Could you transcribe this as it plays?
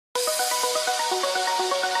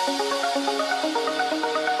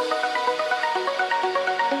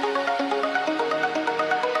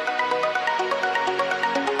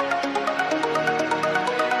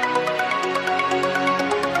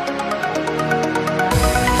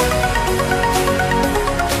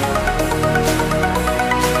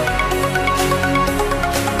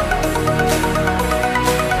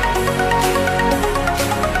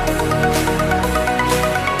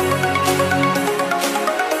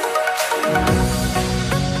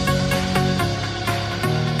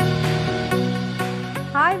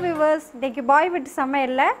இன்றைக்கி பாய் வீட்டு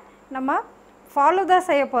சமையலில் நம்ம ஃபாலூதா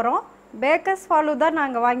செய்ய போகிறோம். பேக்கர்ஸ் ஃபாலூதா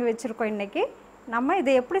நாங்கள் வாங்கி வச்சுருக்கோம். இன்றைக்கி நம்ம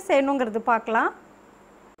இதை எப்படி செய்யணுங்கிறது பார்க்கலாம்.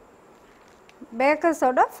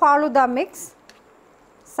 பேக்கர்ஸோட ஃபாலூதா மிக்ஸ்,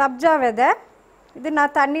 சப்ஜா விதை, இது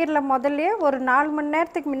நான் தண்ணீரில் முதல்லையே ஒரு 4 மணி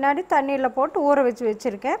நேரத்துக்கு முன்னாடி தண்ணீரில் போட்டு ஊற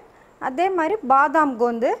வச்சுருக்கேன். அதே மாதிரி பாதாம்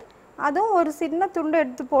கோந்து, அதுவும் ஒரு சின்ன துண்டு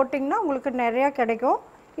எடுத்து போட்டிங்கன்னா உங்களுக்கு நிறையா கிடைக்கும்.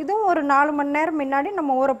 இதுவும் ஒரு 4 மணி நேரம் முன்னாடி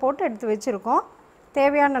நம்ம ஊற போட்டு எடுத்து வச்சுருக்கோம்.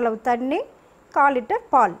 தேவையான அளவு தண்ணி, 1/4 லிட்டர்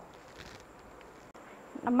பால்.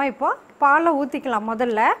 நம்ம இப்போ பாலை ஊற்றிக்கலாம்.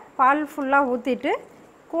 முதல்ல பால் ஃபுல்லாக ஊற்றிட்டு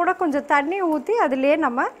கூட கொஞ்சம் தண்ணி ஊற்றி அதிலே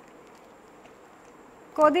நம்ம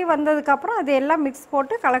கொதி வந்ததுக்கப்புறம் அது எல்லாம் மிக்ஸ்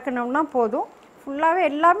போட்டு கலக்கணும்னா போதும். ஃபுல்லாகவே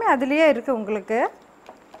எல்லாமே அதுலேயே இருக்குது உங்களுக்கு.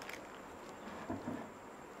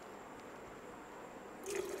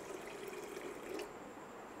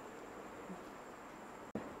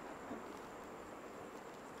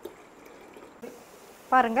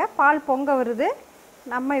 பாருங்கள், பால் பொங்க வருது.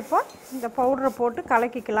 நம்ம இப்போ இந்த பவுடரை போட்டு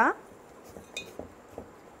கலக்கிக்கலாம்.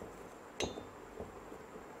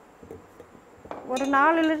 ஒரு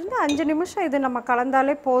 4லிருந்து 5 நிமிஷம் இது நம்ம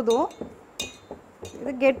கலந்தாலே போதும்.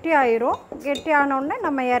 இது கெட்டி ஆயிரும். கெட்டி ஆனோடனே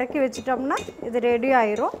நம்ம இறக்கி வச்சிட்டோம்னா இது ரெடி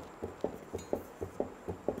ஆயிரும்.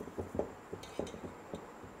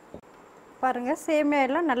 பாருங்கள், சேமியா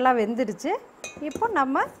எல்லாம் நல்லா வெந்துடுச்சு.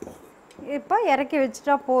 இப்போ இறக்கி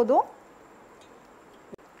வச்சிட்டா போதும்.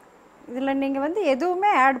 இதில் நீங்கள் எதுவுமே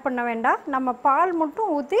ஆட் பண்ண வேண்டாம். நம்ம பால் மட்டும்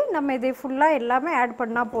ஊற்றி நம்ம இதை ஃபுல்லாக எல்லாமே ஆட்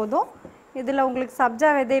பண்ணால் போதும். இதில் உங்களுக்கு சப்ஜா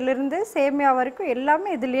விதையிலிருந்து சேமியா வரைக்கும் எல்லாமே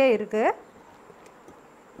இதுலேயே இருக்குது.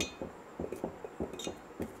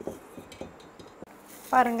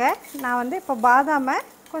 பாருங்கள், நான் இப்போ பாதாமை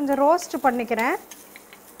கொஞ்சம் ரோஸ்ட் பண்ணிக்கிறேன்.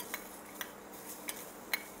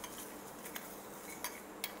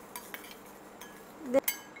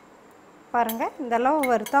 பாருங்கள், இந்தளவு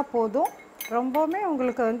வறுத்தா போதும். ரொம்பவுமே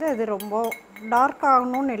உங்களுக்கு அது ரொம்ப டார்க்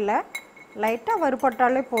ஆகணும்னு இல்லை, லைட்டாக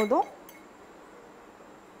வறுபட்டாலே போதும்.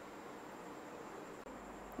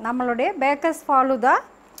 நம்மளுடைய பேக்கர்ஸ் ஃபாலூதா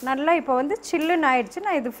நல்லா இப்போ சில்லுன்னு ஆயிடுச்சு.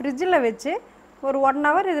 நான் இது ஃப்ரிட்ஜில் வச்சு ஒரு 1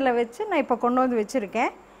 ஹவர் இதில் வச்சு நான் இப்போ கொண்டு வந்து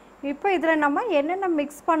வச்சுருக்கேன். இப்போ இதில் நம்ம என்னென்ன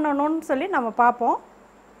மிக்ஸ் பண்ணணும்னு சொல்லி நம்ம பார்ப்போம்.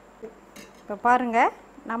 இப்போ பாருங்கள்,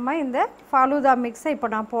 நம்ம இந்த ஃபாலூதா மிக்ஸை இப்போ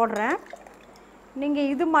நான் போடுறேன். நீங்கள்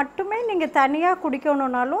இது மட்டுமே நீங்கள் தனியாக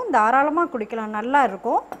குடிக்கணுன்னாலும் தாராளமாக குடிக்கலாம், நல்லா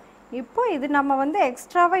இருக்கும். இப்போ இது நம்ம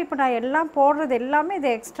எக்ஸ்ட்ராவாக இப்போ நான் எல்லாம் போடுறது எல்லாமே இது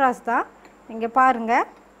எக்ஸ்ட்ராஸ் தான். நீங்கள் பாருங்கள்,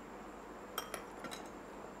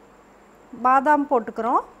 பாதாம்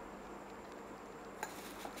போட்டுக்கிறோம்,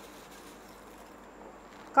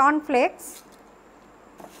 கார்ன்ஃப்ளேக்ஸ்,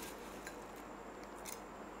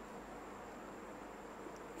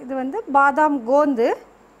 இது பாதாம் கோந்து,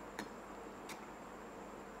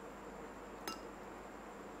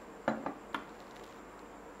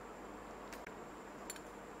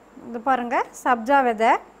 இது பாருங்கள் சப்ஜா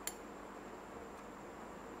விதை,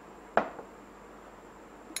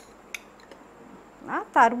 நான்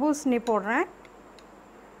தர்பூசணி போடுறேன்,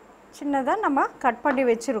 சின்னதாக நம்ம கட் பண்ணி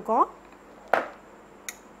வச்சுருக்கோம்,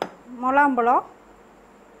 முலாம்பழம்,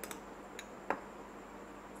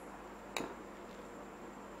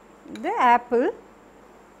 இது ஆப்பிள்,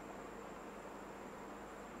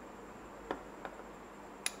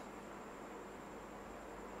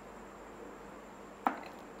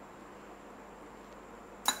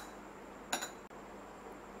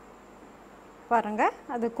 பாருங்கள்.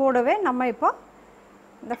 அது கூடவே நம்ம இப்போ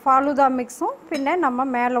இந்த ஃபாலூதா மிக்ஸும் பின்ன நம்ம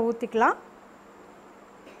மேலே ஊற்றிக்கலாம்.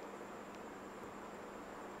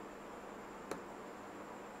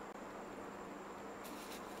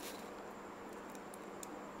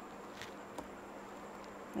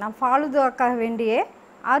 நான் ஃபாலூதாக்காக வேண்டியே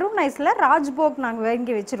அருணைஸில் ராஜ்போக் நாங்கள்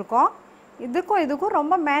வாங்கி வச்சுருக்கோம். இதுக்கும்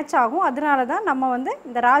ரொம்ப மேட்ச் ஆகும். அதனால தான் நம்ம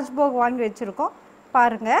இந்த ராஜ்போக் வாங்கி வச்சுருக்கோம்.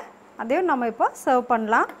 பாருங்கள், அதையும் நம்ம இப்போ சர்வ்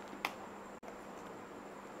பண்ணலாம்.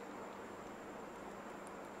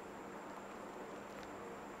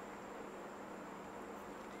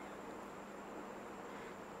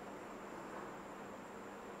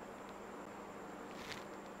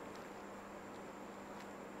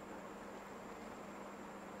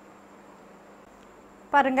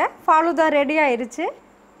 பாருங்கள், ஃபாலூதா ரெடி ஆயிடுச்சு.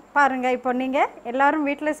 பாருங்கள், இப்போ நீங்கள் எல்லோரும்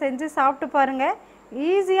வீட்டில் செஞ்சு சாப்பிட்டு பாருங்கள்.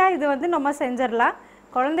 ஈஸியாக இது நம்ம செஞ்சிடலாம்.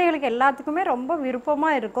 குழந்தைகளுக்கு எல்லாத்துக்குமே ரொம்ப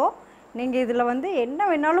விருப்பமாக இருக்கும். நீங்கள் இதில் என்ன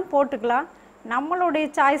வேணாலும் போட்டுக்கலாம்,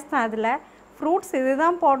 நம்மளுடைய சாய்ஸ் தான். அதில் ஃப்ரூட்ஸ் இது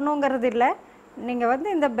தான் போடணுங்கிறது இல்லை.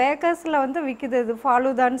 நீங்கள் இந்த பேக்கர்ஸில் விற்கிது இது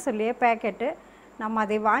ஃபாலூதான்னு சொல்லியே பேக்கெட்டு. நம்ம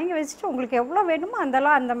அதை வாங்கி வச்சுட்டு உங்களுக்கு எவ்வளோ வேணுமோ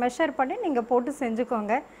அந்த மெஷர் பண்ணி நீங்கள் போட்டு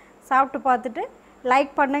செஞ்சுக்கோங்க. சாப்பிட்டு பார்த்துட்டு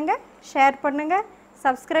லைக் பண்ணுங்கள், ஷேர் பண்ணுங்கள்,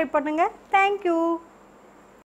 சப்ஸ்கிரைப் பண்ணுங்கள். தேங்க்யூ.